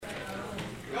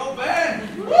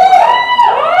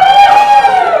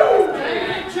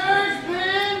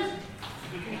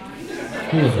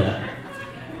Who was that?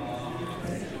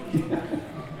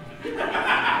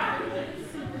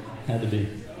 Had to be.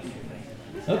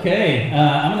 Okay,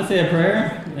 I'm going to say a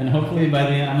prayer, and hopefully by the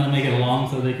end, I'm going to make it long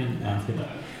so they can, no, I'm kidding.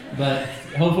 But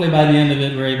hopefully by the end of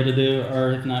it we're able to do,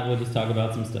 or if not, we'll just talk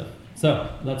about some stuff. So,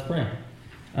 let's pray.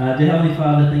 Dear Heavenly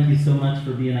Father, thank you so much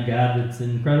for being a God that's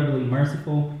incredibly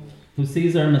merciful, who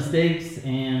sees our mistakes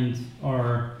and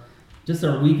our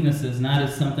weaknesses, not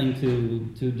as something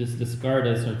to just discard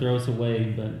us or throw us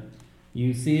away, but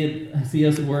you see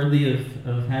us worthy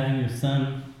of having your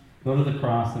Son go to the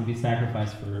cross and be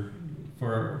sacrificed for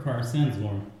our sins,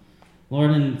 Lord.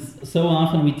 Lord, and so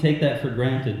often we take that for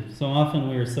granted. So often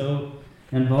we are so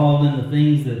involved in the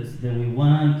things that we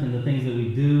want and the things that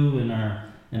we do and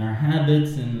our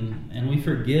habits, and we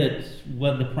forget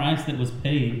what the price that was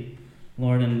paid,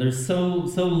 Lord. And there's so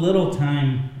little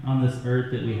time on this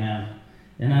earth that we have.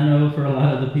 And I know for a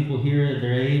lot of the people here at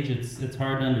their age, it's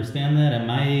hard to understand that. At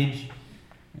my age,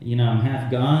 I'm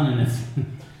half gone, and it's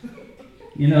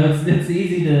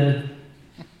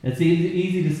it's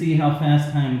easy to see how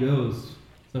fast time goes.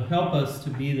 So help us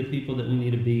to be the people that we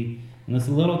need to be in this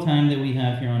little time that we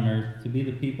have here on earth, to be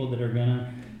the people that are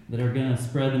gonna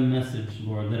spread the message,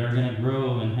 Lord, that are gonna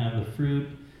grow and have the fruit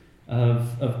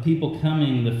of people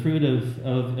coming, the fruit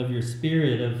of your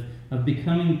Spirit, of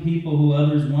becoming people who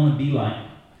others want to be like,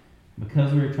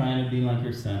 because we're trying to be like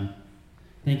your Son.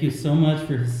 Thank you so much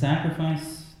for his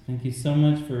sacrifice. Thank you so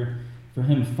much for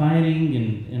him fighting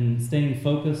and staying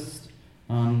focused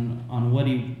on what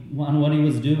he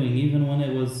was doing, even when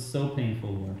it was so painful,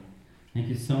 Lord. Thank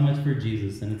you so much for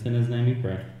Jesus, and it's in his name we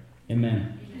pray.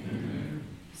 Amen. Amen.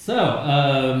 So,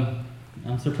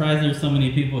 I'm surprised there's so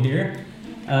many people here,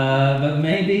 but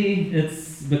maybe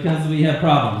it's because we have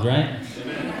problems, right?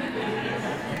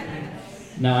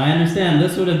 Now, I understand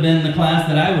this would have been the class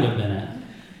that I would have been at,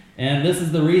 and this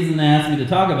is the reason they asked me to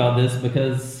talk about this,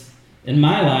 because in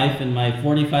my life, in my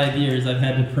 45 years, I've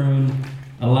had to prune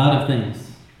a lot of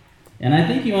things. And I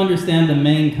think you understand the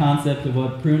main concept of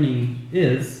what pruning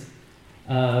is,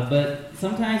 but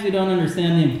sometimes we don't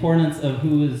understand the importance of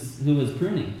who is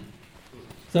pruning.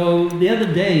 So the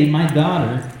other day, my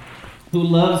daughter, who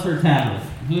loves her tablet.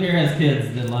 Who here has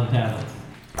kids that love tablets?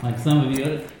 Like some of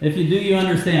you. If you do, you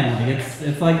understand. Like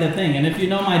it's like that thing. And if you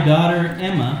know my daughter,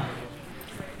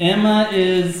 Emma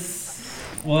is,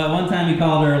 well, at one time we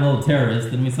called her a little terrorist,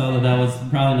 and we saw that was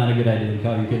probably not a good idea to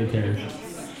call your kid a terrorist.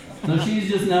 So she's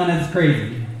just known as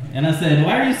crazy. And I said,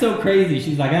 "Why are you so crazy?"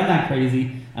 She's like, "I'm not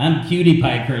crazy. I'm cutie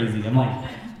pie crazy." I'm like,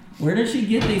 "Where did she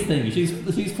get these things?" She's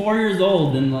 4 years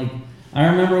old, and like I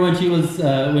remember when she was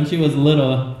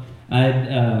little,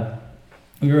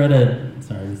 we were at a,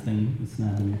 sorry, this thing is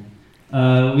snapping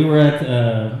here. We were at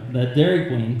the Dairy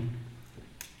Queen,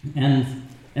 and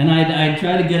I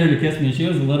tried to get her to kiss me, and she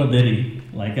was a little bitty,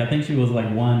 like I think she was like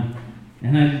 1,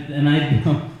 and I'd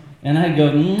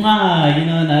go, "Mwah,"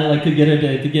 and I like to get her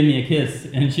to give me a kiss,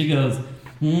 and she goes,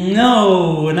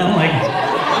 "No," and I'm like,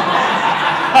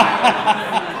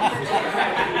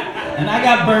 and I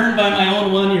got burned by my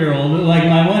own 1-year-old, like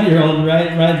my 1-year-old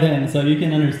right then, so you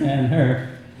can understand her.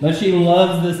 But she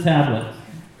loves this tablet.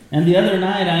 And the other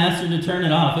night I asked her to turn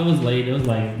it off. It was late. It was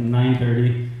like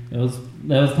 9:30.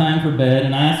 That was time for bed,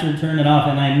 and I asked her to turn it off,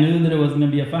 and I knew that it was going to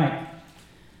be a fight.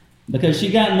 Because she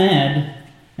got mad,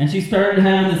 and she started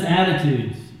having this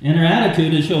attitude. And her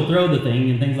attitude is she'll throw the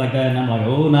thing and things like that, and I'm like,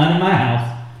 "Oh, not in my house."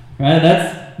 Right?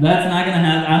 That's not going to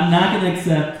happen. I'm not going to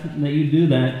accept that you do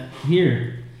that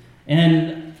here.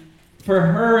 And for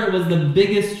her, it was the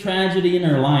biggest tragedy in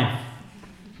her life.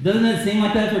 Doesn't it seem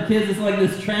like that for kids? It's like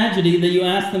this tragedy that you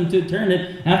ask them to turn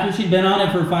it after she'd been on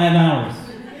it for 5 hours.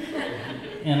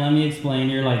 And let me explain.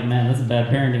 You're like, "Man, this is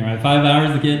bad parenting, right? 5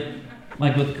 hours, the kid."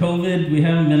 Like with COVID, we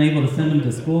haven't been able to send them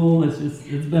to school. It's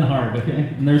been hard,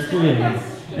 okay? And there's 3 of them.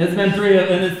 It's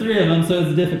 3 of them, so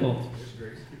it's difficult.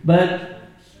 But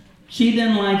she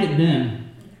didn't like it then.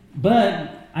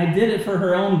 But I did it for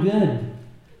her own good.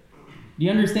 Do you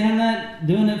understand that?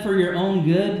 Doing it for your own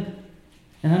good?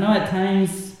 And I know at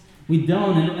times we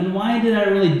don't. And why did I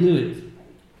really do it?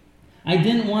 I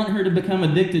didn't want her to become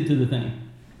addicted to the thing.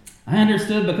 I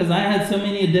understood because I had so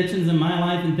many addictions in my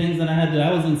life and things that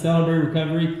I was in celebratory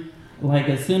recovery. Like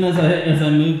as soon as I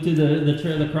moved to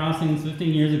the crossings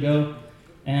 15 years ago,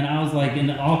 and I was like in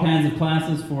all kinds of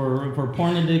classes for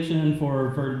porn addiction,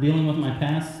 for dealing with my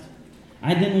past.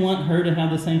 I didn't want her to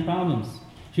have the same problems.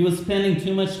 She was spending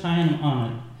too much time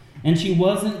on it. And she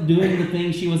wasn't doing the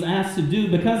things she was asked to do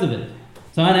because of it.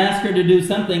 So I'd ask her to do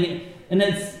something, and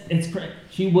it's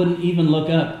she wouldn't even look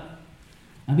up.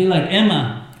 I'd be like,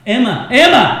 "Emma, Emma,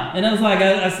 Emma! And I was like,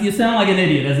 you sound like an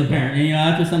idiot as a parent. And,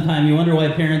 after some time, you wonder why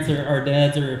parents or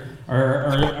dads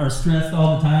are stressed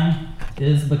all the time.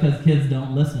 Is because kids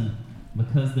don't listen.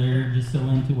 Because they're just so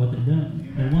into what they're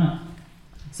doing. They want.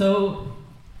 So,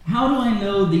 how do I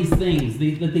know these things,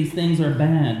 that these things are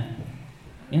bad?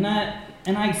 And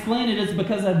I explain it, it's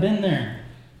because I've been there.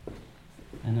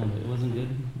 I know, but it wasn't good.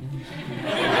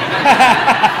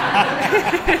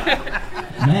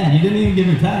 Man, you didn't even give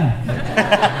me time.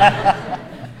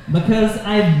 Because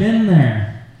I've been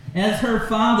there. As her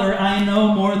father, I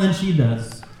know more than she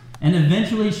does. And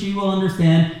eventually she will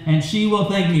understand, and she will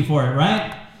thank me for it,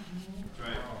 right?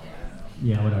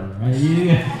 Yeah, whatever. Right?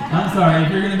 I'm sorry,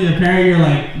 if you're going to be a parent, you're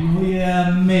like,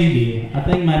 yeah, maybe. I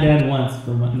thank my dad once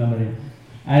for what nobody.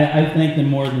 I thank them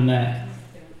more than that.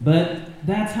 But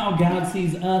that's how God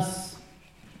sees us.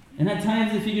 And at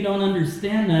times, if you don't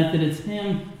understand that it's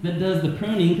Him that does the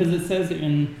pruning, because it says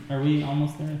in, are we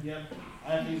almost there? Yep.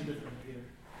 I have to use a different computer.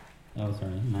 Oh,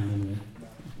 sorry. Mine anyway.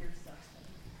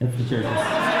 It's the churches.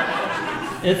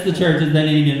 It's the churches. They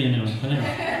need to give you a new one. But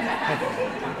anyway.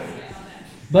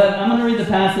 But I'm going to read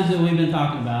the passage that we've been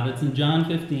talking about. It's in John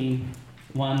 15,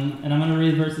 1, and I'm going to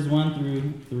read verses 1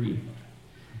 through 3.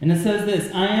 And it says this,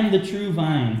 I am the true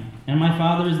vine, and my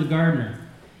Father is the gardener.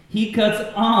 He cuts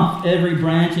off every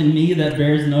branch in me that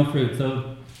bears no fruit.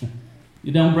 So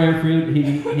you don't bear fruit,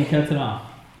 he cuts it off.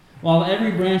 While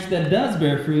every branch that does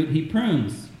bear fruit, he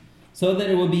prunes, so that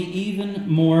it will be even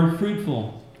more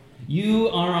fruitful. You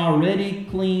are already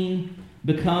clean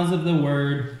because of the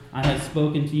word I have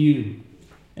spoken to you.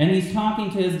 And he's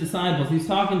talking to his disciples. He's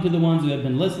talking to the ones who have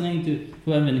been listening,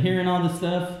 who have been hearing all this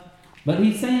stuff. But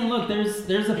he's saying, look,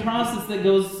 there's a process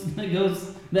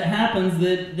that happens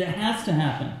that has to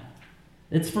happen.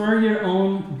 It's for your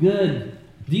own good.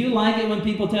 Do you like it when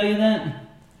people tell you that?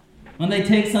 When they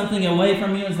take something away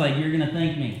from you, it's like, you're going to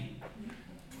thank me.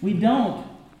 We don't.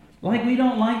 We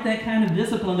don't like that kind of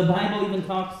discipline. The Bible even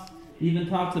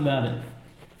talks about it.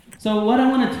 So what I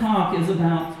want to talk is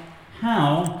about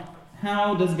how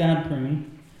does God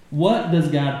prune? What does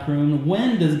God prune?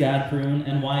 When does God prune?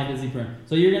 And why does He prune?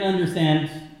 So you're going to understand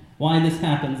why this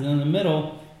happens. And in the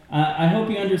middle, I hope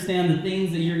you understand the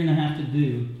things that you're going to have to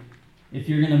do if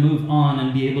you're going to move on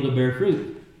and be able to bear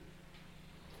fruit.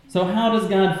 So how does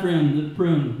God prune?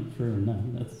 No,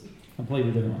 that's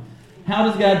completely different. How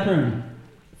does God prune?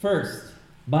 First,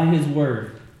 by His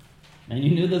Word. And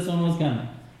you knew this one was coming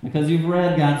because you've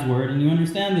read God's Word and you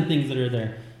understand the things that are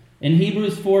there. In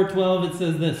Hebrews 4:12 it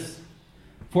says this,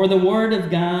 for the Word of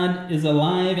God is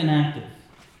alive and active.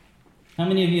 How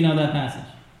many of you know that passage?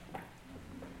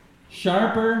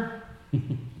 Sharper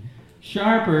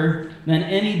than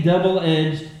any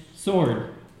double-edged sword.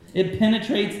 It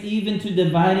penetrates even to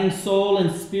dividing soul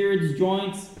and spirit's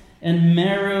joints and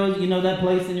marrow. You know that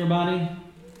place in your body?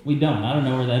 We don't. I don't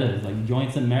know where that is. Like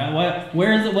joints and marrow.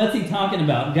 Where is it? What's he talking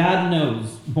about? God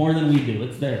knows more than we do.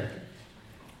 It's there.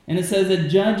 And it says it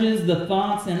judges the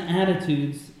thoughts and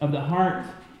attitudes of the heart.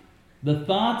 The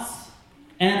thoughts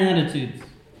and attitudes.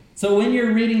 So when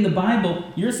you're reading the Bible,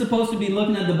 you're supposed to be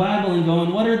looking at the Bible and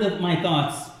going, what are my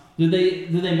thoughts? Do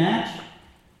they match?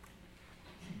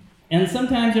 And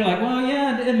sometimes you're like, well,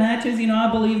 yeah, it matches.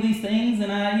 I believe these things,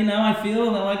 and I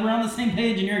feel like we're on the same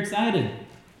page, and you're excited.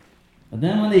 But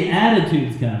then when the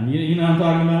attitudes come, you know what I'm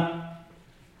talking about?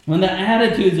 When the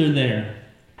attitudes are there,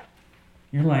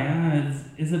 you're like,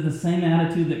 is it the same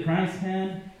attitude that Christ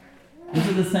had? Is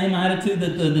it the same attitude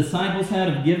that the disciples had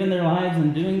of giving their lives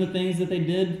and doing the things that they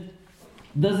did?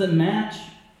 Does it match?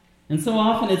 And so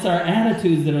often it's our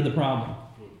attitudes that are the problem.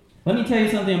 Let me tell you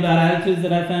something about attitudes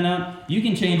that I found out. You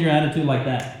can change your attitude like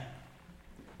that.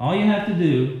 All you have to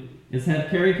do is have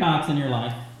Carrie Cox in your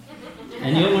life,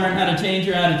 and you'll learn how to change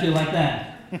your attitude like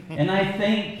that. And I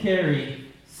thank Carrie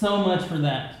so much for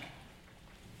that.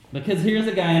 Because here's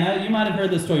a guy, and you might have heard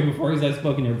this story before because I've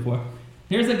spoken here before.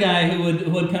 Here's a guy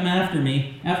who would come after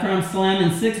me after I'm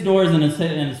slamming 6 doors in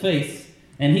his face,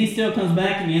 and he still comes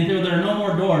back to me until there are no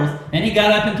more doors, and he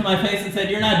got up into my face and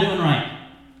said, you're not doing right.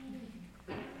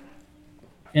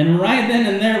 And right then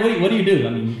and there, what do you do? I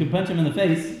mean, you can punch him in the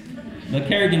face, but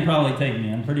Carrie can probably take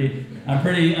me. I'm pretty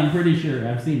sure.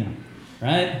 I've seen him,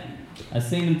 right? I've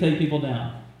seen him take people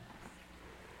down.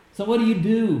 So what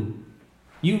do?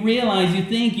 You realize, you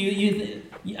think,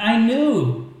 I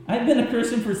knew. I've been a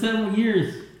Christian for several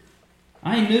years.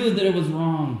 I knew that it was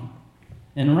wrong.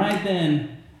 And right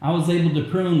then, I was able to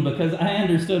prune because I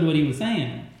understood what he was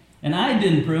saying. And I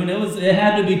didn't prune. It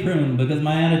had to be pruned because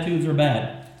my attitudes were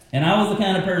bad. And I was the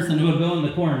kind of person who would go in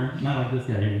the corner, not like this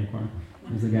guy here in the corner.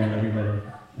 There's a guy right here,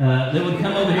 that would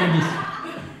come over here and just...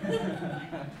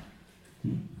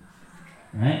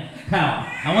 right? Pout.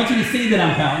 I want you to see that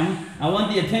I'm pouting. I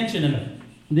want the attention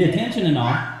and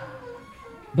all.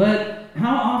 But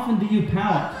how often do you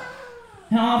pout?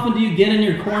 How often do you get in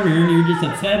your corner and you're just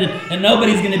upset and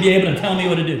nobody's going to be able to tell me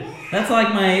what to do? That's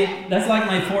like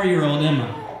my 4-year-old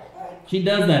Emma. She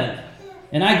does that.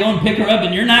 And I go and pick her up,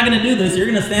 and you're not going to do this. You're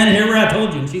going to stand here where I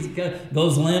told you. And she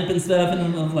goes limp and stuff, and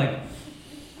I'm like,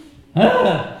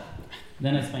 ah.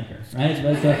 Then I spank her, right?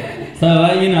 So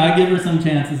I give her some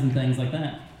chances and things like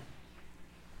that.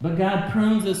 But God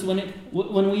prunes us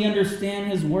when we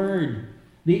understand His Word.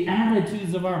 The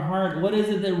attitudes of our heart. What is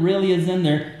it that really is in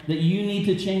there that you need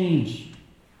to change?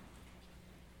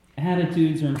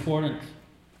 Attitudes are important.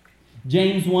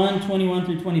 James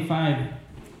 1:21-25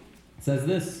 says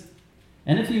this.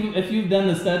 And if you've done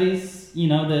the studies,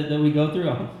 that we go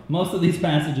through, most of these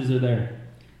passages are there.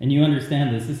 And you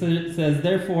understand this. It says,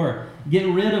 therefore, get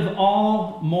rid of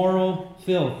all moral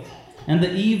filth and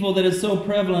the evil that is so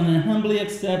prevalent, and humbly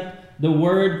accept the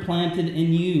word planted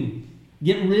in you.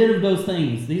 Get rid of those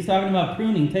things. He's talking about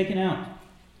pruning, taking out.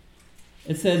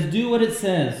 It says, do what it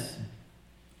says.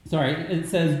 It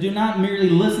says, do not merely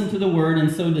listen to the word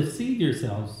and so deceive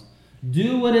yourselves.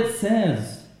 Do what it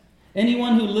says.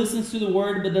 Anyone who listens to the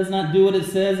word but does not do what it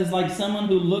says is like someone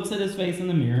who looks at his face in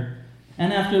the mirror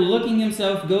and after looking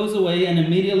himself goes away and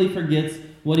immediately forgets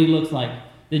what he looks like.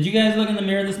 Did you guys look in the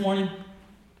mirror this morning?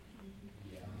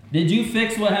 Did you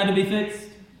fix what had to be fixed?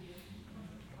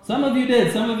 Some of you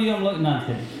did. Some of you I'm looking, not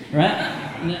kidding,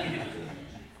 right?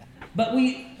 But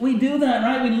we do that,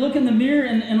 right? We look in the mirror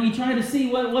and we try to see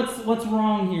what's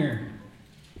wrong here.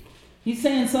 He's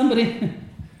saying somebody...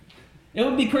 It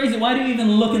would be crazy. Why do you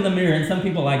even look in the mirror? And some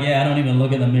people are like, I don't even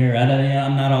look in the mirror.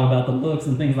 I'm not all about the looks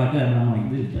and things like that. And I'm like,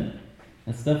 dude,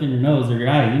 that stuff in your nose or your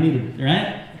eye, you need to,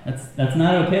 right? That's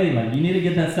not okay. Like, you need to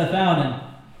get that stuff out.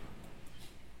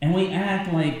 And we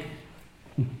act like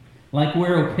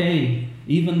we're okay,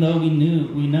 even though we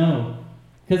know.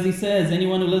 Because he says,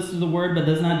 anyone who listens to the word but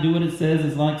does not do what it says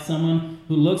is like someone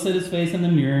who looks at his face in the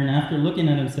mirror and after looking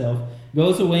at himself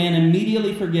goes away and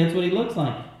immediately forgets what he looks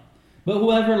like. But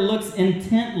whoever looks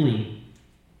intently,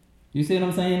 you see what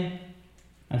I'm saying?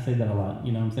 I say that a lot,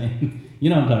 you know what I'm saying?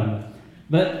 You know what I'm talking about.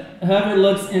 But whoever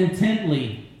looks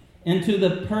intently into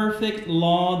the perfect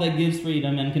law that gives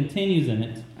freedom and continues in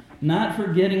it, not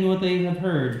forgetting what they have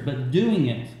heard, but doing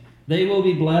it, they will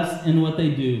be blessed in what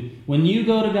they do. When you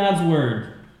go to God's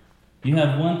Word, you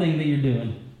have one thing that you're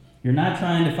doing. You're not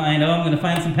trying to find, I'm going to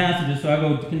find some passages so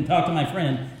I can talk to my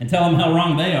friend and tell them how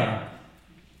wrong they are.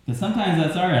 Because sometimes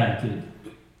that's our attitude.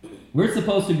 We're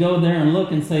supposed to go there and look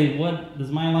and say, what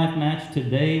does my life match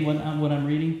today, what I'm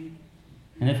reading?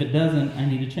 And if it doesn't, I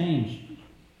need to change.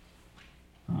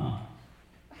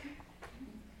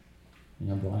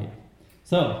 Blight.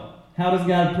 So, how does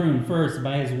God prune? First,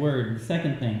 by His Word. The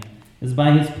second thing is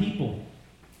by His people.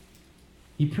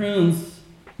 He prunes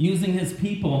using His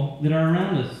people that are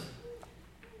around us.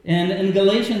 And in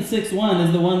Galatians 6:1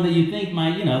 is the one that you think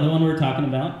might, the one we're talking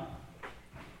about.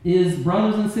 Is,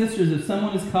 brothers and sisters, if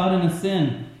someone is caught in a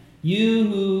sin, you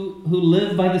who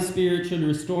live by the Spirit should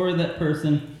restore that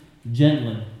person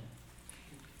gently.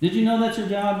 Did you know that's your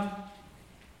job?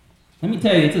 Let me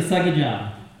tell you, it's a second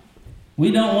job. We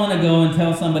don't want to go and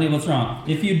tell somebody what's wrong.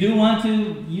 If you do want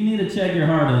to, you need to check your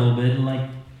heart a little bit.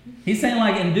 He's saying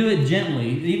and do it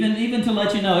gently, even to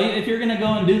let you know. If you're going to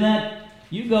go and do that,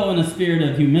 you go in a spirit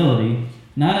of humility,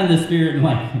 not in the spirit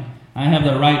I have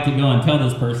the right to go and tell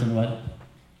this person what.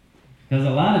 Because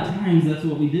a lot of times that's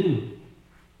what we do.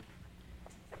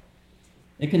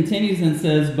 It continues and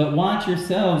says, but watch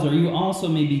yourselves or you also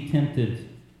may be tempted.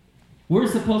 We're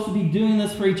supposed to be doing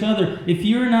this for each other. If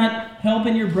you're not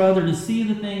helping your brother to see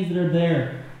the things that are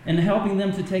there and helping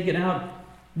them to take it out,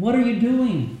 what are you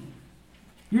doing?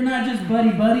 You're not just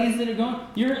buddies that are going.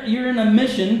 You're in a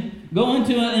mission, going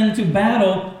into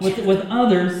battle with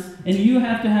others, and you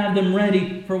have to have them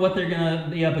ready for what they're going to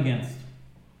be up against.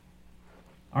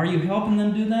 Are you helping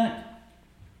them do that?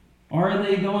 Or are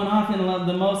they going off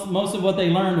and most of what they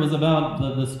learned was about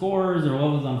the scores or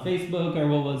what was on Facebook or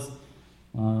what was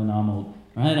on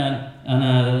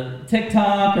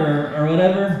TikTok or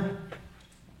whatever?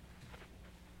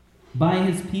 By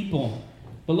His people.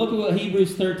 But look at what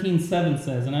Hebrews 13:7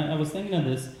 says, and I was thinking of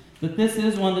this, that this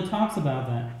is one that talks about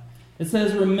that. It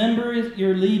says, remember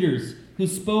your leaders who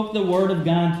spoke the word of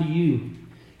God to you.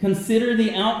 Consider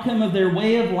the outcome of their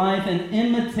way of life and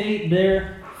imitate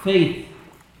their faith.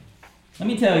 Let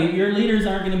me tell you, your leaders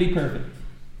aren't going to be perfect.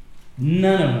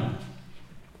 None of them.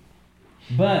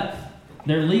 But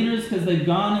they're leaders because they've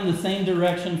gone in the same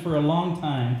direction for a long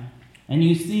time. And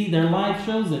you see, their life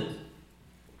shows it.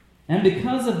 And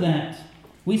because of that,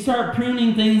 We start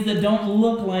pruning things that don't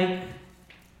look like,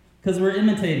 because we're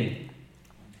imitating.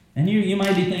 And you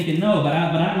might be thinking, no, but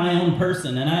I'm my own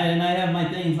person, and I have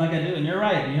my things like I do. And you're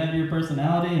right, you have your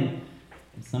personality, and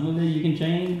some of it you can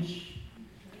change.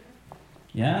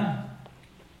 Yeah,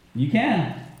 you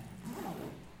can.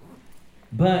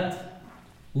 But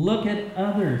look at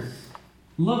others.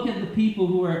 Look at the people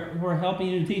who are helping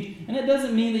you to teach. And it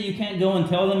doesn't mean that you can't go and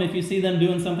tell them if you see them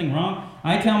doing something wrong.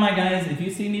 I tell my guys, if you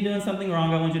see me doing something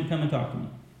wrong, I want you to come and talk to me.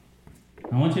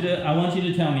 I want you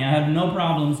to tell me. I have no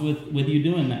problems with you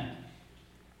doing that.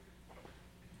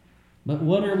 But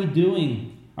what are we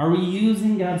doing? Are we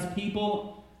using God's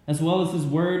people as well as His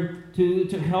Word to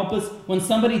help us? When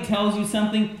somebody tells you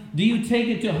something, do you take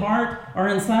it to heart? Or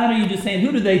inside are you just saying,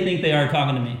 who do they think they are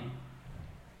talking to me?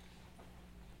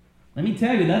 Let me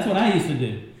tell you, that's what I used to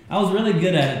do. I was really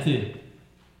good at it too.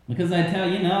 Because I'd tell,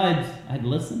 I'd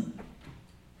listen.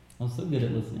 I was so good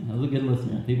at listening. I was a good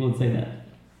listener. People would say that.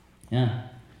 Yeah.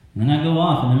 And then I'd go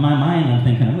off, and in my mind I'm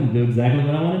thinking, I'm going to do exactly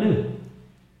what I want to do.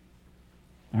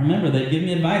 I remember they'd give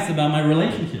me advice about my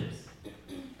relationships.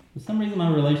 For some reason my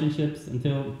relationships,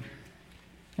 until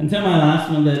my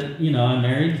last one that, I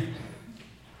married,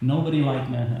 nobody liked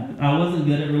me. I wasn't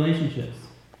good at relationships.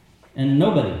 And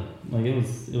nobody. It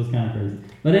was kind of crazy.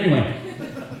 But anyway,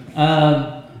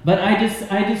 but I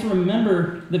just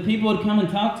remember that people would come and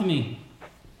talk to me,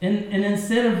 and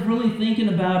instead of really thinking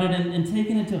about it and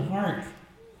taking it to heart,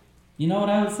 you know what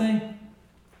I would say?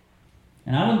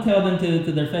 And I wouldn't tell them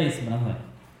to their face, but I'm like,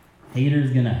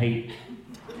 haters gonna hate.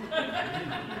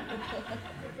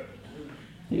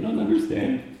 They don't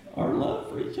understand our love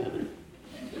for each other.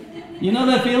 You know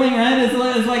that feeling, right?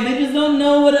 It's like they just don't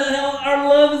know what the hell our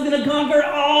love is going to conquer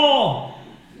all.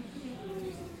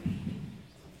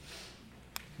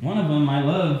 One of them, my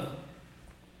love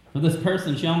for this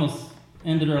person, she almost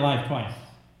ended her life twice.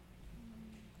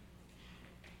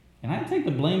 And I take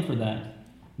the blame for that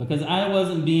because I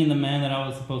wasn't being the man that I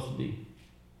was supposed to be.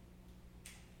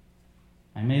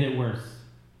 I made it worse.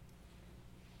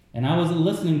 And I wasn't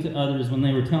listening to others when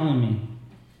they were telling me.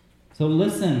 So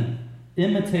listen.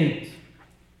 Imitate.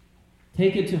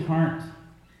 Take it to heart.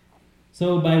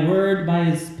 So by word, by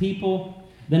His people,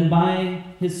 then by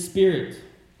His Spirit.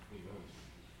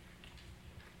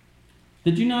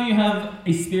 Did you know you have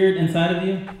a spirit inside of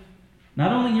you?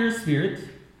 Not only your spirit,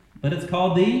 but it's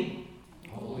called the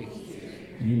Holy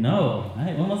Spirit. You know.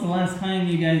 Right? When was the last time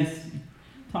you guys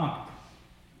talked?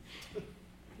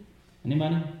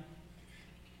 Anybody?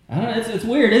 I don't know. It's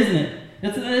weird, isn't it?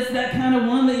 It's that kind of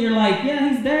one that you're like, yeah,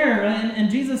 He's there.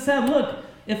 And Jesus said, look,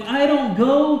 if I don't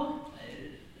go,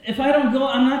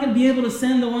 I'm not going to be able to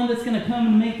send the one that's going to come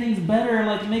and make things better,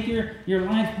 like make your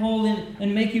life whole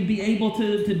and make you be able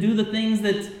to do the things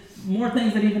more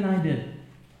things that even I did.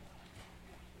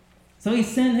 So He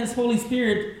sent His Holy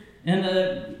Spirit, and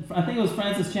I think it was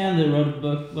Francis Chan that wrote a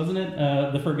book, wasn't it?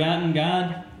 The Forgotten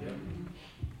God.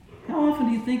 How often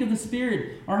do you think of the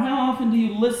Spirit? Or how often do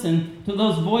you listen to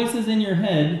those voices in your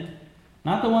head,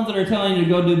 not the ones that are telling you to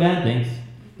go do bad things,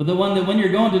 but the one that when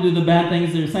you're going to do the bad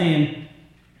things, they're saying,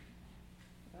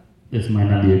 this might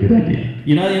not be a good idea.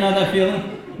 You know that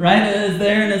feeling? Right? It's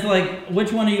there, and it's like,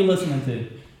 which one are you listening to?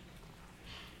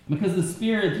 Because the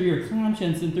Spirit, through your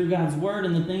conscience and through God's Word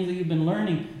and the things that you've been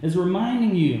learning, is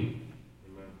reminding you.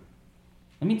 Amen.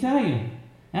 Let me tell you,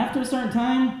 after a certain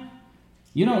time,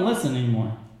 you don't listen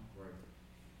anymore.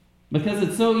 Because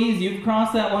it's so easy. You've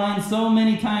crossed that line so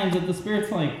many times that the Spirit's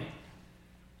like,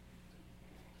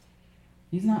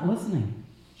 He's not listening.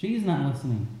 She's not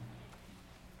listening.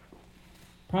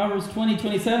 Proverbs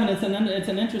 20:27, it's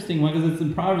an interesting one because it's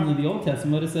in Proverbs of the Old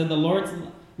Testament. It said, the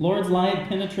Lord's light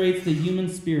penetrates the human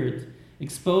spirit,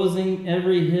 exposing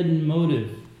every hidden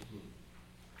motive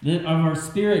of our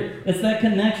spirit. It's that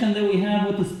connection that we have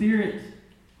with the Spirit.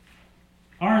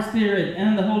 Our spirit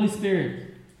and the Holy Spirit.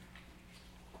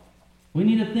 We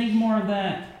need to think more of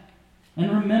that. And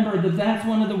remember that that's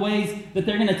one of the ways that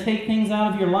they're going to take things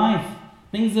out of your life.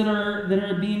 Things that are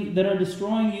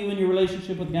destroying you in your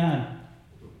relationship with God.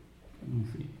 Let me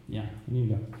see. Yeah, here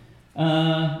you go.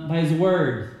 By His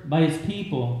Word, by His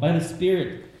people, by the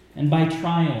Spirit, and by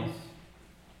trials.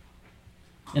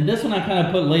 And this one I kind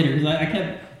of put later because I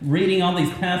kept reading all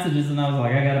these passages and I was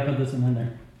like, I got to put this one in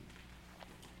there.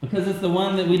 Because it's the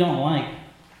one that we don't like.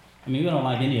 I mean, we don't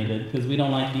like any of it because we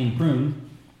don't like being pruned.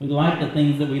 We like the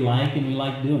things that we like and we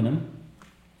like doing them.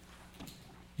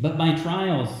 But by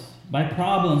trials, by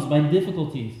problems, by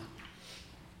difficulties.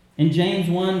 In James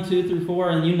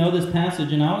 1:2-4, and you know this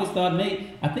passage, and I always thought,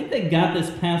 I think they got this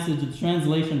passage, the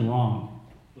translation wrong.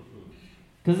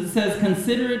 Because it says,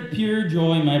 consider it pure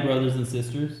joy, my brothers and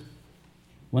sisters,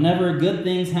 Whenever good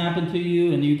things happen to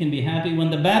you and you can be happy,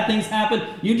 when the bad things happen,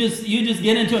 you just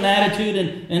get into an attitude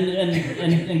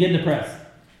and get depressed.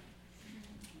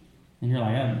 And you're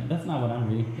like, oh, that's not what I'm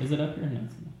reading. Is it up here? No,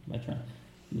 it's not. I try.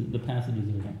 The passages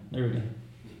are there. There we go.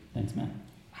 Thanks, man.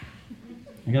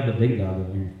 I got the big dog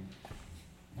over here.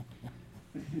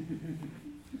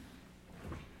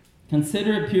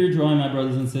 Consider it pure joy, my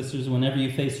brothers and sisters, whenever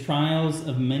you face trials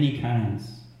of many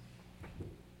kinds.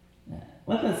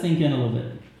 Let that sink in a little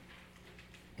bit.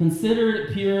 Consider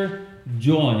it pure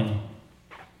joy.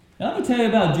 Now, let me tell you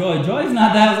about joy. Joy is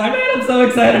not that. I was like, man, I'm so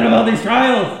excited about these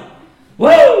trials.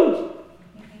 Woo!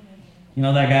 You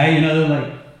know that guy?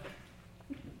 Like,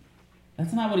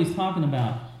 that's not what he's talking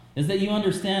about. Is that you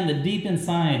understand that deep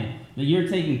inside that you're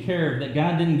taken care of, that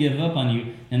God didn't give up on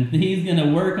you, and He's going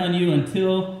to work on you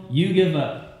until you give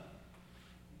up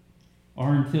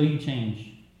or until you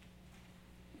change.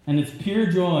 And it's pure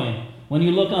joy when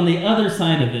you look on the other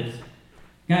side of it.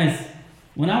 Guys,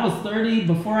 when I was 30,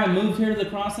 before I moved here to the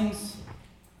Crossings,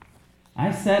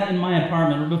 I sat in my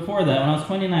apartment, or before that, when I was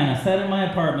 29, I sat in my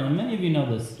apartment, and many of you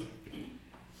know this,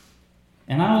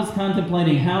 and I was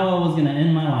contemplating how I was going to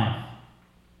end my life.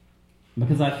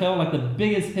 Because I felt like the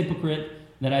biggest hypocrite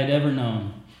that I'd ever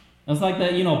known. It was like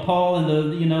that, Paul and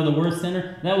the worst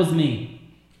sinner. That was me.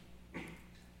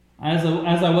 As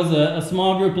I was a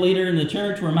small group leader in the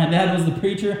church where my dad was the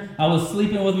preacher, I was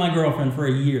sleeping with my girlfriend for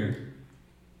a year.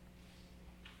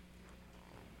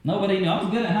 Nobody knew. I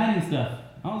was good at hiding stuff.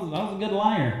 I was a good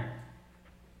liar.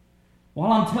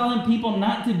 While I'm telling people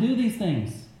not to do these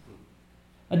things.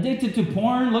 Addicted to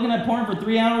porn, looking at porn for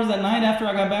 3 hours at night after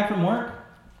I got back from work.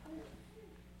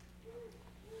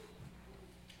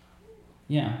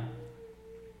 Yeah.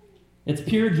 It's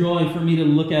pure joy for me to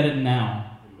look at it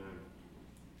now.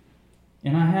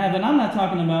 And I'm not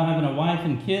talking about having a wife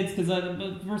and kids, because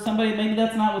for somebody, maybe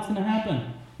that's not what's going to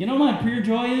happen. You know what my pure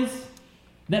joy is?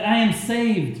 That I am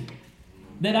saved.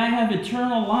 That I have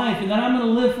eternal life, and that I'm going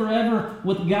to live forever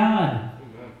with God.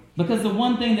 Because the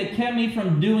one thing that kept me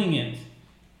from doing it,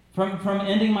 from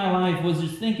ending my life, was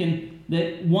just thinking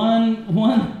that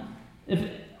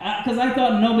because I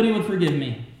thought nobody would forgive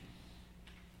me.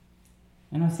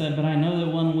 And I said, but I know that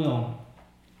one will.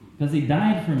 Because He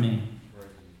died for me.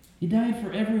 He died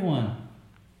for everyone.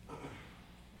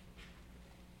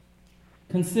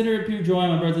 Consider it pure joy,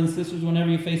 my brothers and sisters, whenever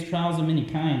you face trials of many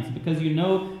kinds, because you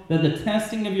know that the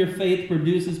testing of your faith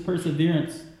produces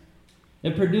perseverance.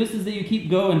 It produces that you keep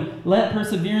going. Let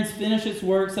perseverance finish its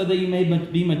work so that you may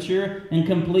be mature and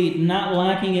complete, not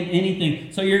lacking in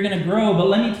anything. So you're going to grow. But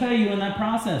let me tell you, in that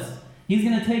process, He's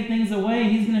going to take things away.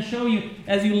 He's going to show you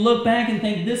as you look back and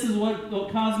think, this is what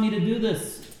caused me to do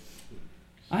this.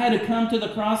 I had to come to the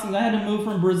Crossings. I had to move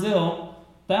from Brazil,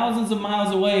 thousands of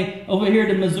miles away, over here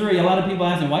to Missouri. A lot of people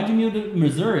ask me, why'd you move to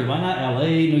Missouri? Why not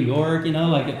L.A., New York,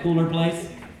 like a cooler place?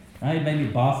 Right? Maybe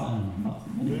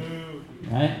Boston.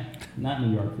 Right? Not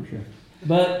New York for sure.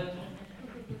 But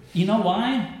you know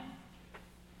why?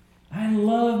 I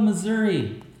love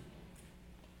Missouri.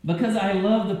 Because I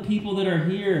love the people that are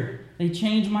here. They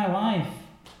changed my life.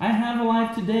 I have a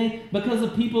life today because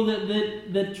of people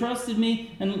that trusted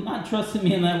me, and not trusted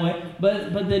me in that way,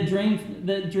 but that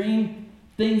dreamed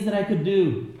things that I could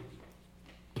do.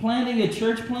 Planting a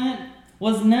church plant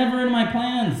was never in my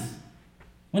plans.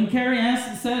 When Carrie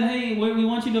said, "Hey, we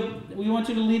want you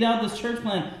to lead out this church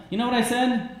plant," you know what I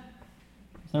said?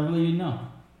 Several of you know.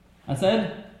 I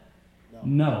said,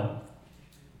 "No.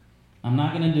 I'm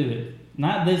not going to do it.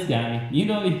 Not this guy. You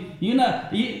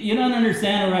don't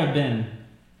understand where I've been."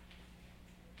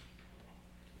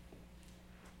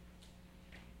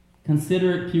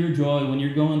 Consider it pure joy when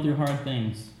you're going through hard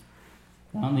things.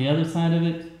 On the other side of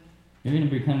it, you're going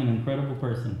to become an incredible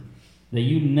person that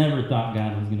you never thought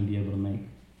God was going to be able to make.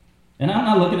 And I'm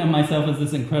not looking at myself as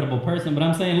this incredible person, but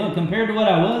I'm saying, look, compared to what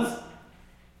I was,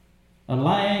 a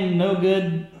lying, no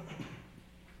good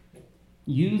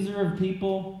user of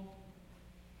people,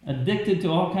 addicted to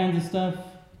all kinds of stuff,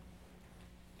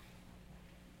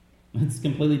 it's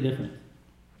completely different.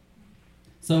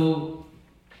 So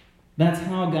that's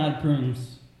how God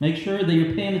prunes. Make sure that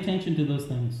you're paying attention to those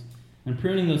things and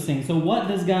pruning those things. So what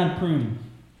does God prune?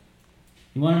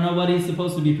 You want to know what He's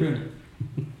supposed to be pruning?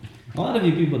 A lot of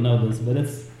you people know this, but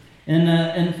it's in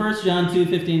 1 John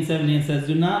 2:15-17 says,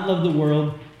 "Do not love the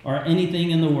world or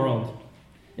anything in the world.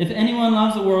 If anyone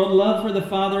loves the world, love for the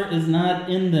Father is not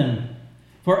in them.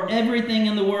 For everything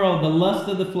in the world, the lust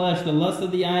of the flesh, the lust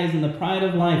of the eyes, and the pride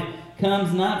of life,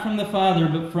 comes not from the Father,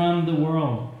 but from the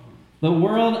world. The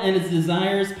world and its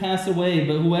desires pass away,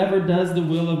 but whoever does the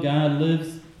will of God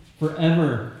lives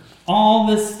forever." All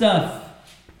this stuff,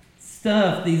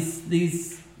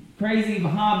 these crazy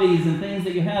hobbies and things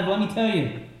that you have, let me tell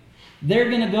you, they're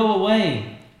going to go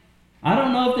away. I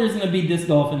don't know if there's going to be disc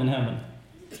golfing in heaven.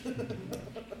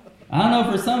 I don't know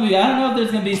for some of you, I don't know if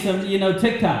there's going to be some,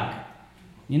 TikTok.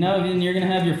 And you're going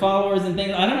to have your followers and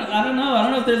things. I don't know. I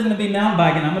don't know if there's going to be mountain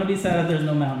biking. I'm going to be sad if there's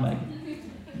no mountain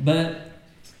biking.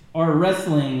 Or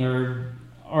wrestling or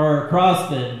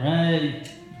CrossFit, right?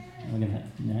 Look at that,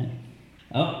 right?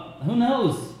 Oh, who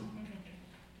knows?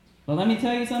 But let me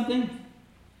tell you something.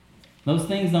 Those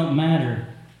things don't matter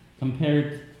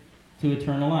compared to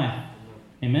eternal life.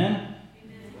 Amen?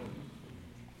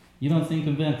 You don't seem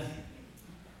convinced.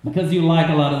 Because you like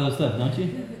a lot of those stuff, don't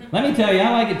you? Let me tell you, I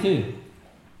like it too.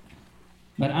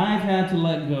 But I've had to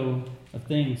let go of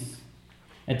things.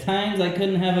 At times I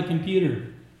couldn't have a computer.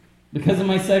 Because of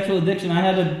my sexual addiction, I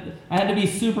had to be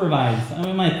supervised. I'm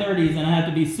in my 30s and I had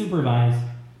to be supervised.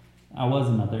 I was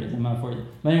in my 30s, I'm not 40.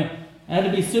 But anyway, I had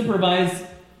to be supervised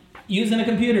using a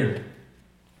computer.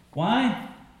 Why?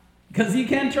 Because you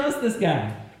can't trust this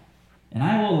guy. And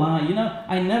I will lie.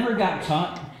 I never got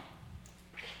caught.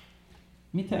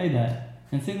 Let me tell you that.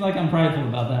 It seems like I'm prideful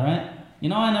about that, right?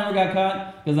 I never got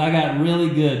caught because I got really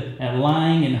good at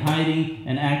lying and hiding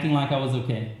and acting like I was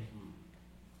okay.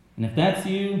 And if that's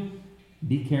you,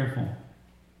 be careful.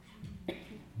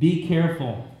 Be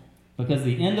careful. Because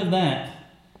the end of that,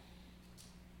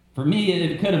 for me,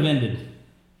 it could have ended.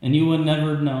 And you would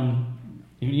never have known.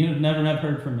 You would never have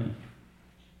heard from me.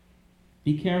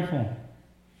 Be careful.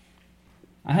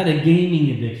 I had a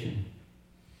gaming addiction.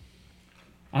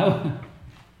 I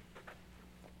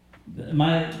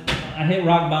hit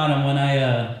rock bottom when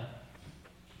I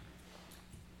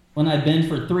binged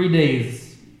for 3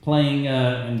 days playing,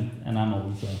 and I'm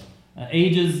old, so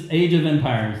Age of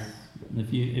Empires.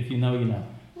 If you know, you know.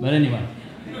 But anyway,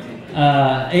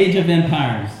 Age of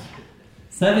Empires.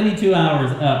 72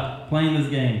 hours up playing this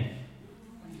game.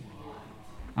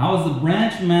 I was the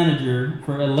branch manager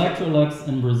for Electrolux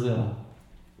in Brazil,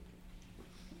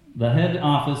 the head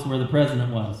office where the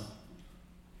president was.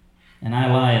 And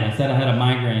I lied. I said I had a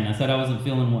migraine. I said I wasn't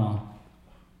feeling well.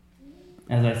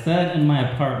 As I sat in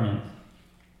my apartment,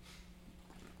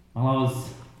 while I was...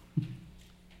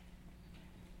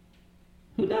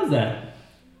 Who does that?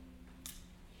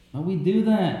 Well, we do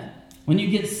that. When you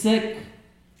get sick,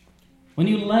 when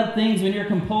you let things, when you're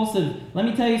compulsive. Let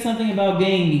me tell you something about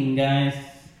gaming, guys.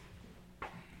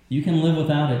 You can live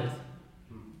without it.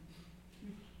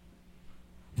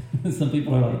 Some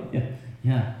people are like,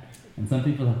 yeah. And some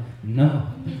people are like, no.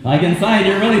 Like inside,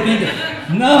 you're really thinking,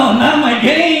 no, not my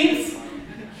games.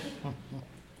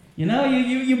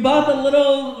 You bought the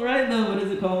little, right? What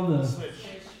is it called? The Switch.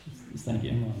 Thank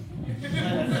you.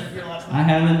 I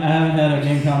haven't had a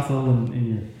game console in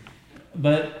years.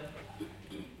 But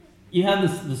you have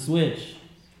the Switch.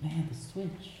 Man, the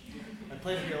Switch. I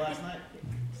played it here last night.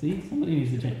 See, somebody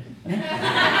needs to change.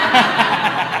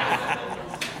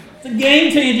 It's a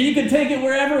game changer. You can take it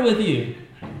wherever with you.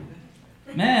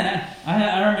 Man,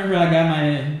 I remember I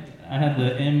had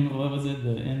the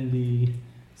the ND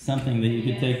something that you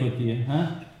could take with you,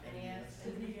 huh?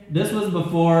 This was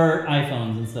before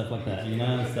iPhones and stuff like that,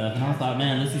 and stuff. And I thought,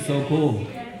 man, this is so cool.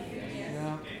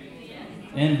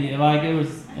 ND, it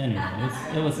was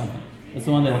something. It's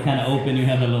the one that would kind of open, you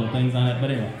had the little things on it, but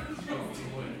anyway.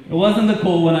 It wasn't the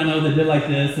cool one, I know, that did like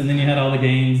this, and then you had all the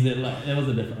games, it was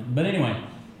a different one. But anyway,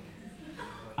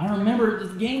 I remember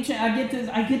this game I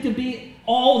get to be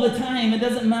all the time. It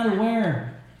doesn't matter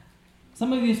where.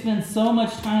 Some of you spend so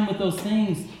much time with those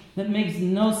things that makes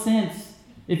no sense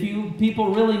if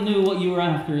people really knew what you were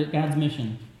after at God's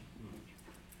mission.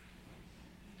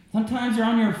 Sometimes you're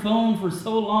on your phone for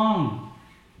so long.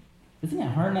 Isn't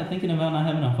it hard not thinking about not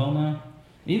having a phone now?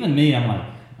 Even me, I'm like,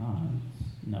 oh,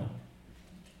 no.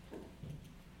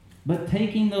 But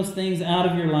taking those things out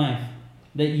of your life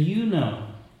that you know.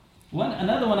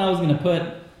 Another one I was going to put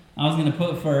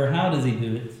for how does he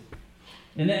do it?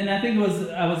 And I think I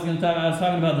was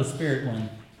talking about the spirit one.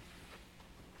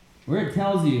 Where it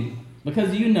tells you,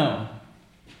 because you know.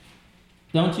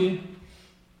 Don't you?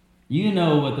 You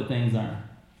know what the things are.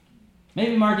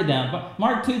 Maybe mark it down.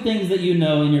 Mark 2 things that you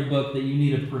know in your book that you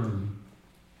need to prune.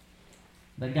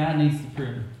 That God needs to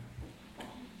prune.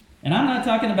 And I'm not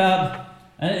talking about,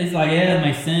 it's like,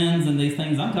 my sins and these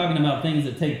things. I'm talking about things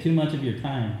that take too much of your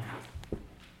time.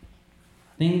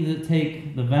 Things that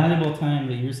take the valuable time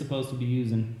that you're supposed to be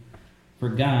using for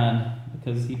God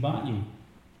because He bought you.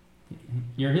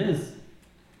 You're His.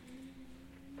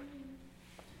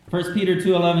 1 Peter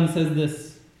 2:11 says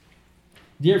this.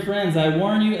 Dear friends, I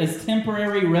warn you as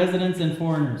temporary residents and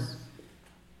foreigners.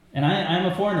 And I'm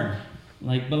a foreigner.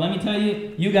 But let me tell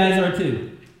you, you guys are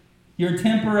too. your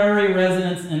temporary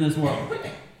residence in this world.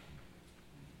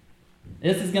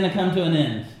 This is going to come to an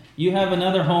end. You have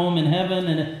another home in heaven,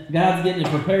 and God's getting it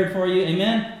prepared for you.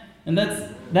 Amen? And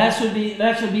that should be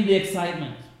the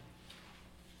excitement.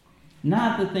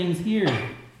 Not the things here.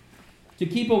 To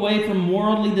keep away from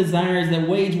worldly desires that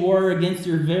wage war against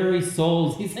your very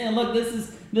souls. He's saying, look,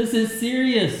 this is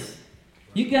serious.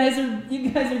 You guys are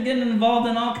getting involved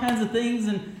in all kinds of things,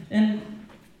 and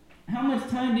how much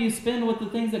time do you spend with the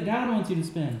things that God wants you to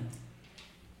spend?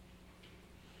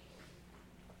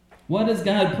 What does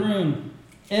God prune?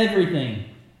 Everything.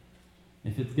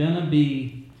 If it's going to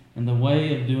be in the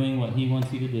way of doing what He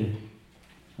wants you to do.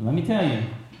 And let me tell you,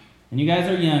 and you guys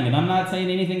are young, and I'm not saying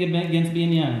anything against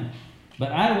being young,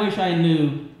 but I wish I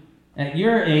knew at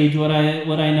your age what I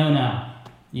know now.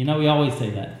 You know, we always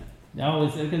say that. I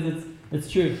always say, because it's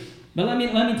true. But let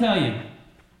me tell you,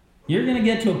 you're going to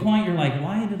get to a point you're like,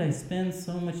 why did I spend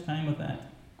so much time with that?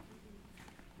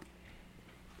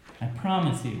 I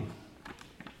promise you,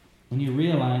 when you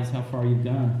realize how far you've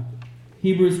gone.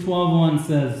 Hebrews 12:1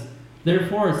 says,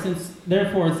 Therefore,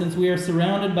 since we are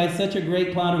surrounded by such a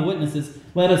great cloud of witnesses,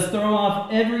 let us throw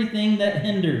off everything that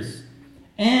hinders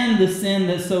and the sin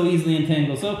that so easily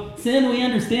entangles. So, sin, we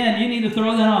understand, you need to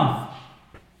throw that off.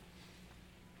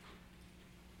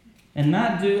 And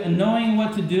knowing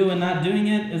what to do and not doing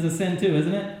it is a sin too,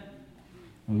 isn't it?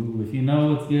 Ooh, if you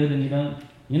know what's good and you don't,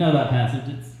 you know that passage,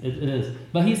 it is.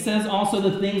 But he says also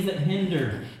the things that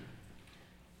hinder.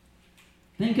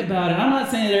 Think about it. I'm not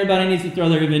saying that everybody needs to throw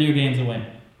their video games away.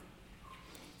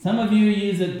 Some of you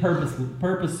use it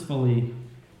purposefully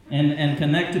and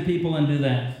connect to people and do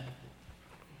that.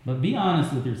 But be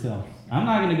honest with yourself. I'm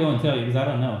not going to go and tell you because I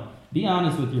don't know. Be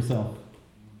honest with yourself.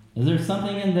 Is there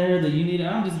something in there that you need?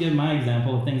 I'm just giving my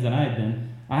example of things that I've been.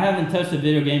 I haven't touched a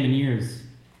video game in years.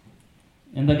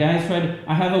 And the guys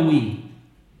I have a Wii.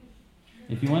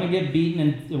 If you want to get beaten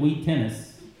in the Wii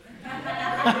tennis,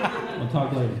 we'll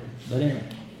talk later. But anyway,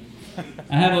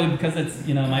 I have a Wii because it's,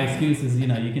 my excuse is, you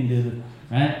can do it.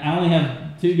 Right? I only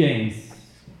have 2 games.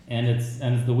 And it's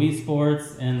the Wii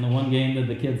Sports and the one game that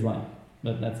the kids like.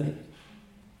 But that's it.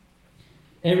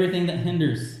 Everything that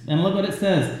hinders. And look what it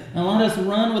says. And let us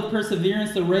run with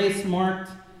perseverance the race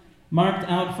marked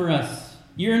out for us.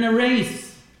 You're in a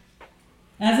race.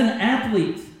 As an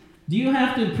athlete, do you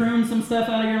have to prune some stuff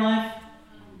out of your life?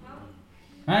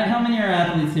 Right? How many are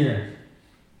athletes here?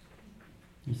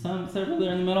 There's several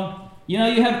there in the middle. You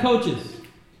have coaches.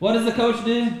 What does the coach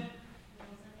do?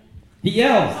 He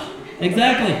yells.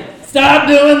 Exactly. Stop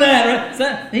doing that.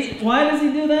 Right? Why does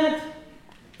he do that?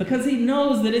 Because he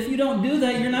knows that if you don't do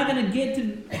that, you're not going to get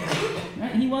to...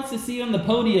 Right? He wants to see you on the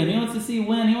podium. He wants to see you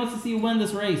win. He wants to see you win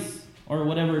this race. Or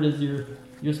whatever it is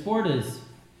your sport is.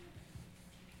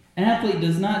 An athlete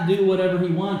does not do whatever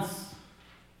he wants.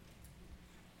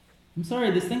 I'm sorry,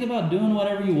 this thing about doing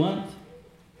whatever you want,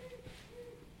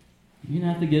 you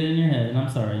have to get it in your head. And I'm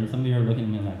sorry, and some of you are looking at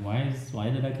me like, why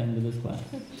did I come to this class?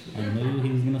 I knew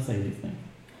he was going to say these things.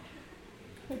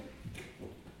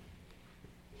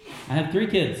 I have 3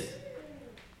 kids.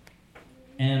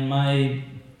 And I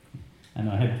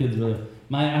have kids really.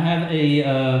 I have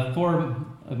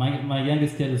my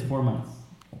youngest kid is 4 months.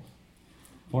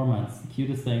 4 months. The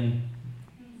cutest thing.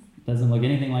 Doesn't look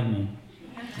anything like me.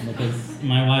 Because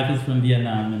my wife is from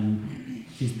Vietnam and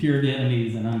she's pure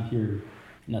Vietnamese and I'm pure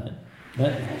nothing.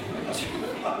 But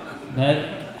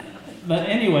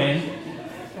anyway,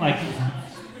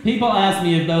 people ask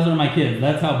me if those are my kids.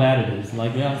 That's how bad it is. I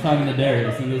was talking to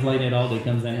Darius, and this lady at Aldi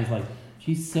comes in and he's like,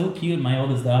 she's so cute, my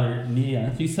oldest daughter,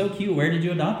 Mia. She's so cute. Where did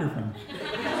you adopt her from?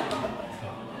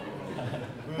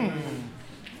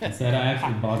 I said, I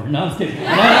actually bought her. No, I'm just kidding. Whoa.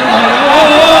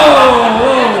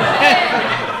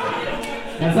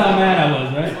 That's how mad I was,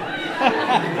 right?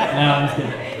 No, I'm just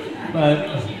kidding. But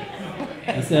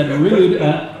I said, rude.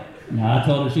 No, I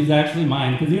told her she's actually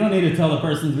mine, because you don't need to tell the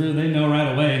person's rude. They know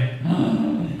right away.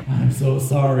 I'm so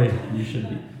sorry. You should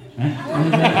be. Right?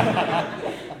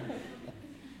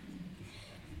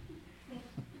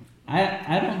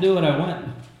 I don't do what I want.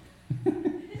 Let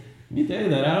me tell you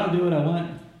that. I don't do what I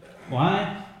want.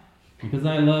 Why? Because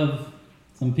I love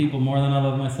some people more than I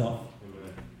love myself.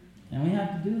 And we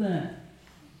have to do that.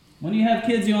 When you have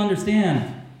kids, you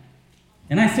understand.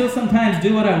 And I still sometimes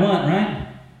do what I want, right?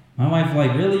 My wife's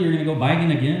like, really? You're going to go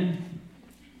biking again?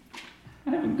 I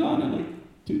haven't gone in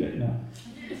 2 days now.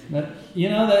 But you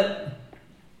know that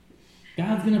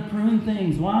God's going to prune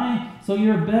things. Why? So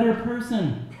you're a better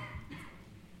person.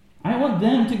 I want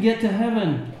them to get to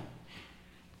heaven.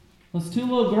 Those 2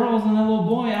 little girls and that little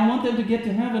boy, I want them to get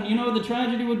to heaven. You know what the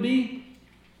tragedy would be?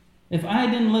 If I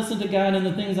didn't listen to God and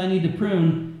the things I need to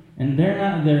prune, And they're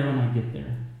not there when I get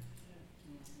there.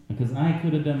 Because I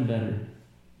could have done better.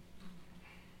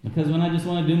 Because when I just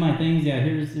want to do my things,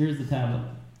 here's the tablet.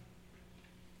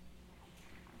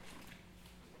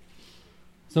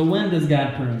 So when does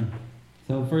God prune?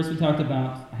 So first we talked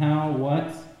about how,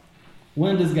 what.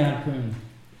 When does God prune?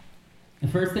 The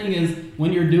first thing is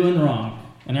when you're doing wrong.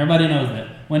 And everybody knows that.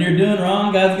 When you're doing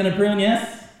wrong, God's going to prune,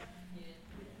 yes?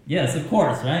 Yes, of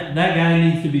course, right? That guy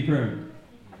needs to be pruned.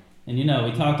 And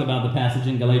we talked about the passage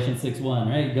in Galatians 6:1,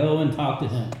 right? Go and talk to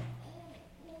him.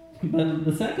 But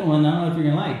the second one, I don't know if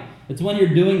you're going to like. It's when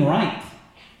you're doing right.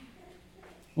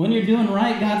 When you're doing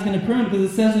right, God's going to prune,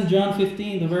 because it says in John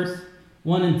 15, the verse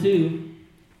 1 and 2.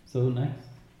 So next.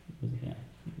 Yeah.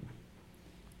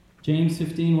 James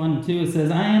 15, 1 and 2, it says,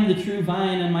 I am the true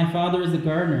vine, and my Father is the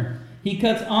gardener. He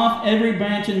cuts off every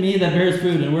branch in me that bears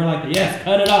fruit. And we're like, yes,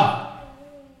 cut it off.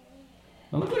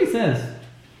 But look what he says.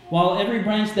 While every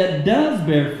branch that does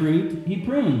bear fruit, he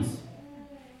prunes.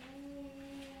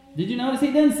 Did you notice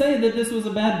he didn't say that this was a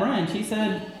bad branch? He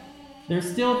said there's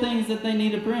still things that they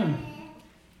need to prune.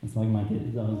 It's like my kid.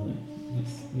 He's always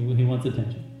like, he wants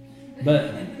attention.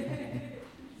 But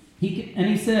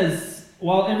he says,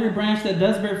 while every branch that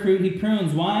does bear fruit, he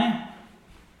prunes. Why?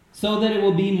 So that it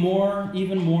will be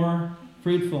even more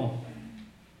fruitful.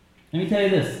 Let me tell you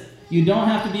this. You don't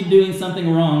have to be doing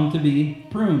something wrong to be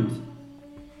pruned.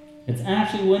 It's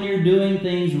actually when you're doing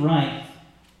things right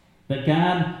that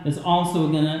God is also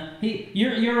going to...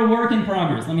 You're a work in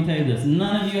progress. Let me tell you this.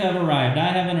 None of you have arrived. I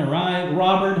haven't arrived.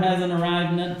 Robert hasn't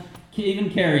arrived. Even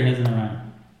Carrie hasn't arrived.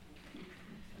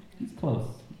 He's close.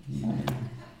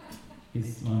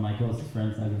 He's one of my closest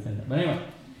friends, so I can say that. But anyway.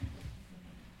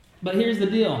 But here's the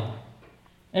deal.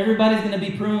 Everybody's going to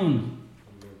be pruned.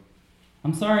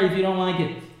 I'm sorry if you don't like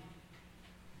it.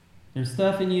 There's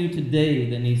stuff in you today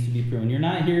that needs to be pruned. You're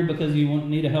not here because you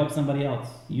need to help somebody else.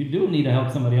 You do need to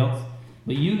help somebody else.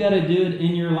 But you got to do it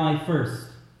in your life first.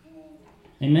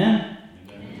 Amen?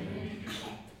 Amen.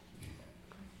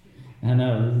 I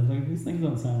know. These things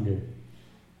don't sound good.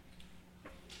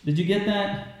 Did you get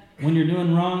that? When you're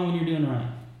doing wrong, when you're doing right.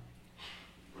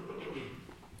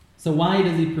 So why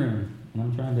does he prune? And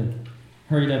I'm trying to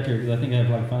hurry it up here because I think I have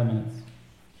like 5 minutes.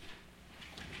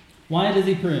 Why does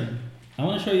he prune? I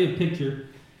want to show you a picture.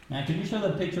 Matt, can you show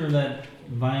that picture of that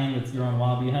vine that's growing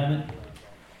wild? Do you have it?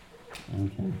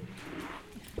 Okay.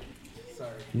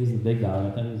 Sorry. He was the big dog. I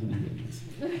thought he was going to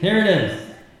do it. Here it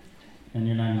is. And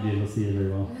you're not going to be able to see it very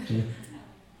well. See?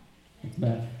 It's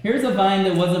bad. Here's a vine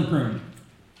that wasn't pruned.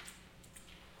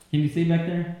 Can you see back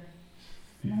there?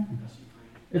 No.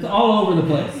 It's all over the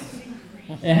place.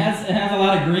 It has a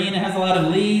lot of green. It has a lot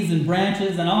of leaves and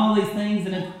branches and all these things,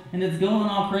 and it's going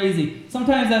all crazy.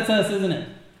 Sometimes that's us, isn't it?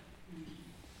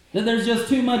 That there's just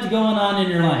too much going on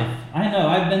in your life. I know,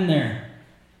 I've been there.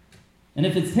 And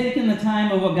if it's taking the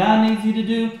time of what God needs you to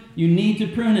do, you need to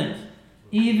prune it,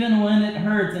 even when it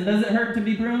hurts. And does it hurt to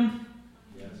be pruned?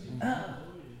 Yes. Oh.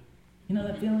 You know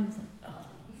that feeling? It's like, oh,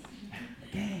 the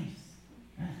games.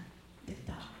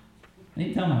 TikTok. I need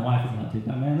to tell my wife about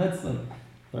TikTok, man. That's like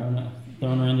throwing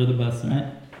her under the bus,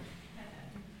 right?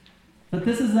 But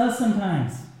this is us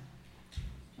sometimes.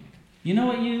 You know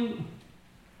what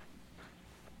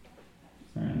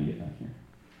Sorry, let me get back here.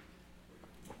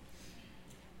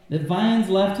 The vines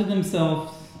left to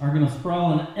themselves are going to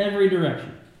sprawl in every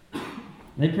direction.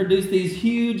 They produce these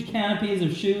huge canopies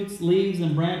of shoots, leaves,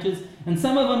 and branches, and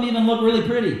some of them even look really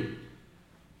pretty.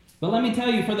 But let me tell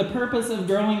you, for the purpose of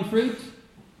growing fruit,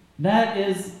 that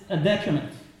is a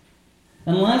detriment.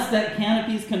 Unless that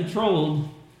canopy is controlled,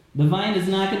 the vine is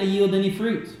not going to yield any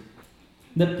fruit.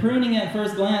 The pruning at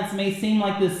first glance may seem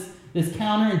like this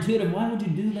counterintuitive. Why would you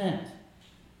do that?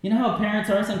 You know how parents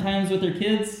are sometimes with their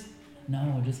kids?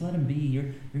 No, just let him be.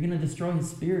 You're going to destroy his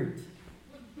spirit.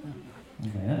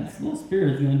 Okay, that little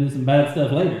spirit is going to do some bad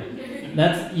stuff later.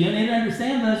 You need to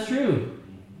understand that's true.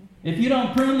 If you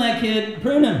don't prune that kid,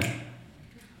 prune him.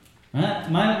 Right?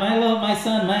 My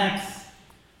son Max,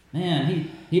 man,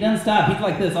 he doesn't stop. He's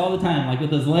like this all the time, like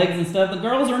with his legs and stuff. The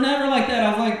girls are never like that. I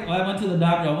was like, I went to the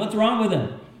doctor. What's wrong with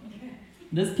him?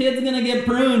 This kid's going to get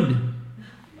pruned.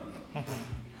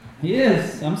 He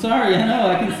is. I'm sorry. I know.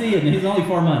 I can see it. And he's only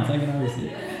 4 months. I can already see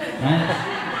it.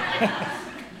 Right?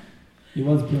 He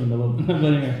was pruned a little bit. But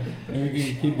anyway, we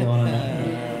can keep going on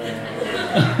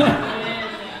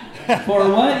that. For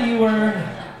what you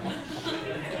were...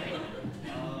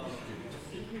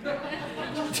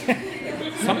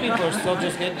 Some people are still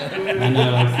just getting it. I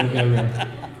know. I still go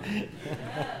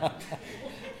right.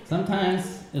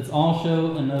 Sometimes it's all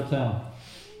show and no tell.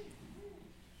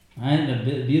 Right?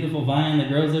 The beautiful vine that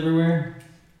grows everywhere.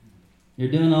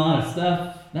 You're doing a lot of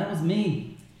stuff. That was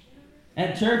me.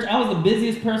 At church, I was the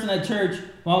busiest person at church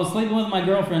while I was sleeping with my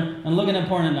girlfriend and looking at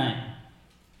porn at night.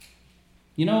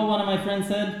 You know what one of my friends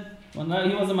said? Well, no,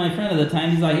 he wasn't my friend at the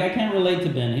time. He's like, I can't relate to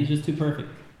Ben. He's just too perfect.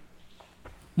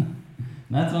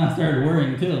 That's when I started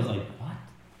worrying too. I was like, what?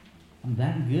 I'm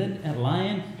that good at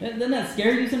lying? Doesn't that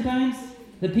scare you sometimes?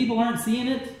 That people aren't seeing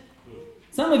it?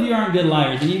 Some of you aren't good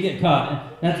liars and you get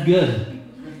caught. That's good.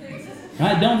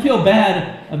 Right? Don't feel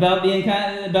bad about being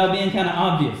kind of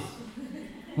obvious.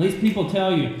 At least people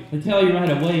tell you. They tell you right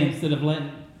away instead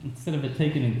of it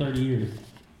taking in 30 years.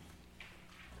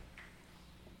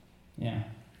 Yeah.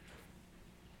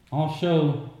 All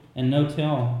show and no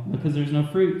tell because there's no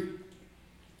fruit.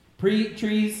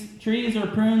 Trees are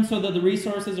pruned so that the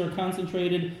resources are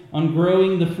concentrated on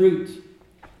growing the fruit.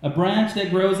 A branch that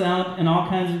grows out in all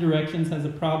kinds of directions has a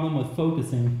problem with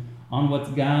focusing on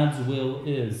what God's will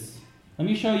is. Let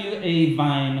me show you a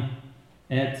vine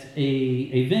at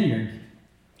a vineyard.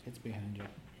 It's behind you.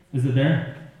 Is it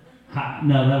there? Ha,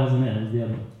 no, that wasn't it. It was the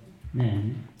other one.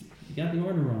 Man, you got the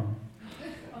order wrong.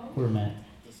 Poor Matt.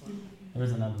 This one?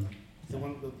 There's another one. The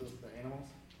one with the animals?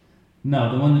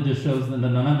 No, the one that just shows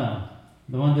no.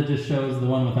 The one that just shows the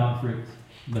one without fruit.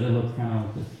 But it looks kind of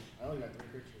like this. I only got 3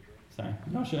 pictures, bro.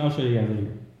 Sorry. I'll show you guys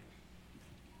later.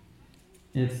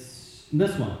 It's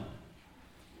this one.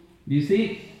 Do you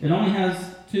see? It only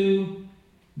has 2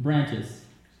 branches.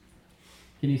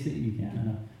 Can you see? You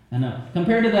can. I know.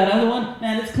 Compared to that other one,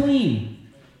 man, it's clean.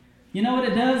 You know what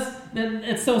it does?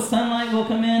 It's so sunlight will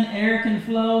come in, air can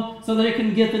flow, so that it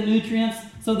can get the nutrients.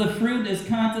 So the fruit is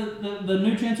the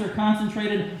nutrients are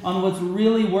concentrated on what's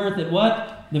really worth it.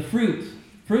 What? The fruit.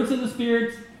 Fruits of the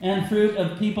Spirit and fruit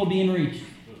of people being reached.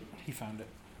 He found it.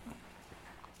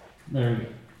 There we go.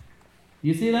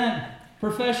 You see that?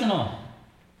 Professional.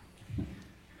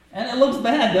 And it looks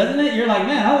bad, doesn't it? You're like,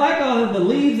 man, I like all of the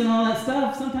leaves and all that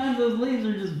stuff. Sometimes those leaves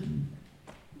are just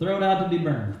thrown out to be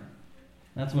burned.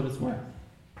 That's what it's worth.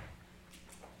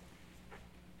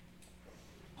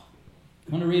 I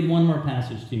want to read one more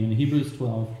passage to you in Hebrews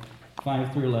 12,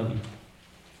 5 through 11.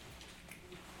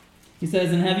 He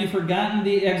says, and have you forgotten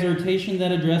the exhortation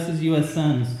that addresses you as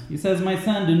sons? He says, my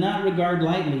son, do not regard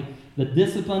lightly the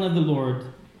discipline of the Lord,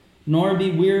 nor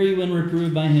be weary when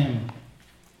reproved by him.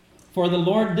 For the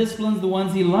Lord disciplines the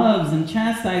ones he loves and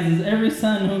chastises every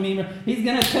son whom he's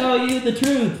going to tell you the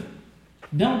truth.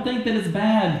 Don't think that it's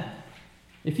bad.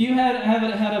 If you had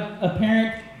a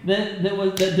parent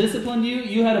that disciplined you,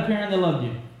 you had a parent that loved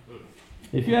you.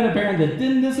 If you had a parent that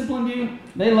didn't discipline you,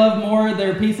 they loved more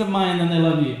their peace of mind than they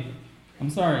love you. I'm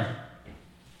sorry.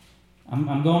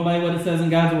 I'm going by what it says in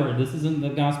God's Word. This isn't the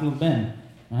Gospel of Ben.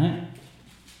 Right?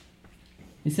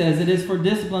 He says, it is for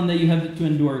discipline that you have to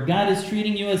endure. God is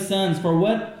treating you as sons. For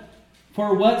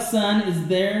what son is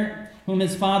there whom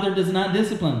his father does not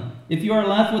discipline? If you are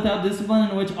left without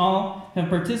discipline in which all have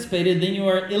participated, then you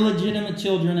are illegitimate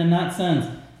children and not sons.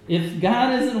 If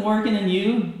God isn't working in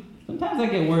you, sometimes I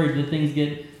get worried that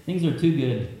things are too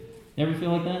good. You ever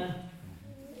feel like that?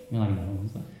 You're like, no.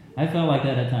 I felt like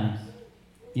that at times.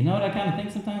 You know what I kind of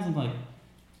think sometimes? I'm like,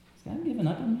 is God giving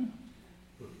up on me?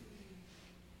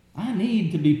 I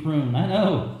need to be pruned. I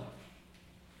know.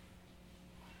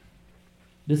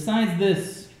 Besides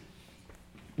this,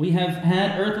 we have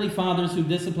had earthly fathers who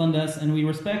disciplined us, and we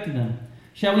respected them.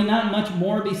 Shall we not much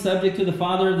more be subject to the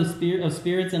Father of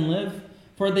spirits and live?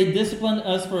 For they disciplined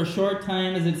us for a short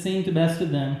time, as it seemed to best to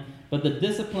them. But he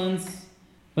disciplines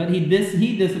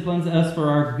us for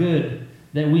our good,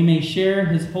 that we may share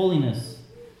his holiness.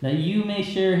 That you may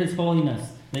share his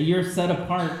holiness. That you're set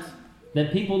apart.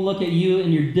 That people look at you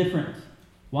and you're different.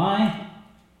 Why?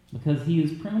 Because he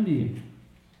has pruned you.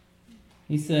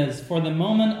 He says, for the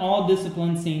moment all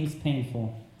discipline seems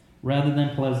painful rather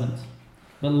than pleasant,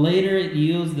 but later it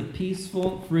yields the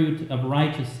peaceful fruit of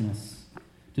righteousness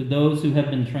to those who have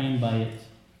been trained by it.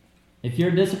 If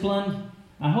you're disciplined,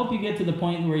 I hope you get to the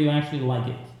point where you actually like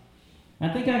it. I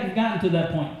think I've gotten to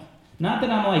that point. Not that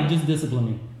I'm like, just discipline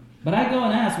me, but I go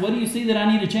and ask, what do you see that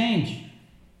I need to change?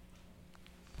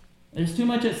 There's too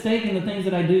much at stake in the things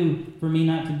that I do for me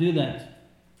not to do that.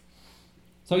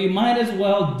 So you might as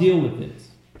well deal with it.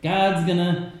 God's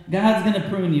gonna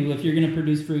prune you if you're gonna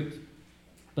produce fruit.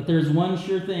 But there's one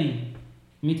sure thing.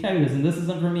 Let me tell you this, and this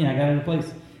isn't for me, I got it in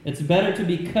place. It's better to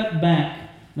be cut back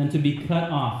than to be cut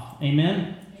off.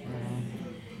 Amen?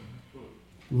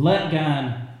 Let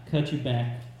God cut you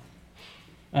back.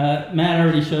 Matt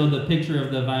already showed the picture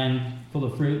of the vine full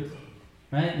of fruit.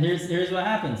 Right? Here's what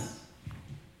happens.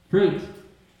 Fruit.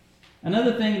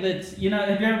 Another thing that, have you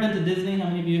ever been to Disney? How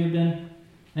many of you have been?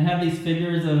 They have these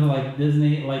figures of like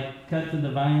Disney, like cut to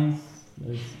the vines.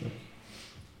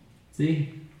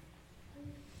 See?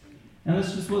 And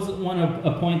this just wasn't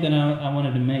a point that I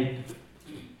wanted to make.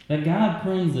 That God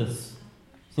prunes us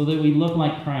so that we look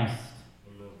like Christ.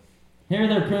 Here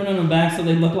they're pruning them back so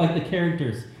they look like the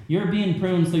characters. You're being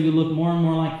pruned so you look more and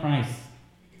more like Christ.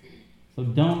 So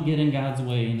don't get in God's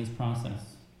way in this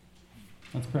process.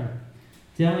 Let's pray.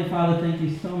 Heavenly Father, thank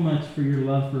you so much for your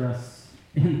love for us.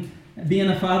 And being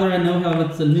a father, I know how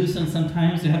it's a nuisance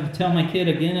sometimes to have to tell my kid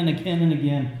again and again and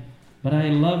again. But I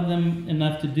love them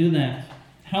enough to do that.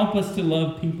 Help us to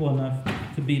love people enough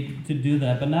to do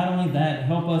that. But not only that,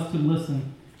 help us to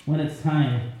listen when it's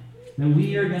time. That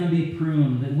we are going to be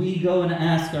pruned. That we go and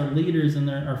ask our leaders and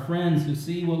our friends who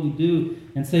see what we do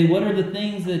and say, what are the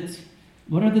things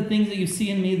that you see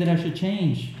in me that I should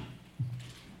change?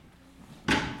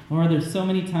 Or there's so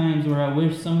many times where I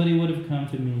wish somebody would have come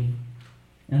to me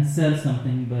and said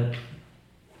something, but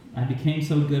I became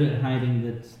so good at hiding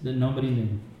that nobody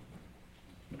knew.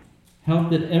 Help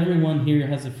that everyone here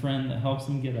has a friend that helps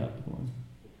them get up, Lord.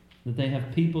 That they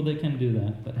have people that can do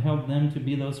that, but help them to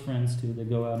be those friends too that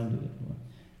go out and do it, Lord.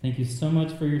 Thank you so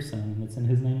much for your Son. It's in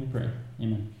His name we pray.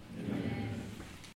 Amen.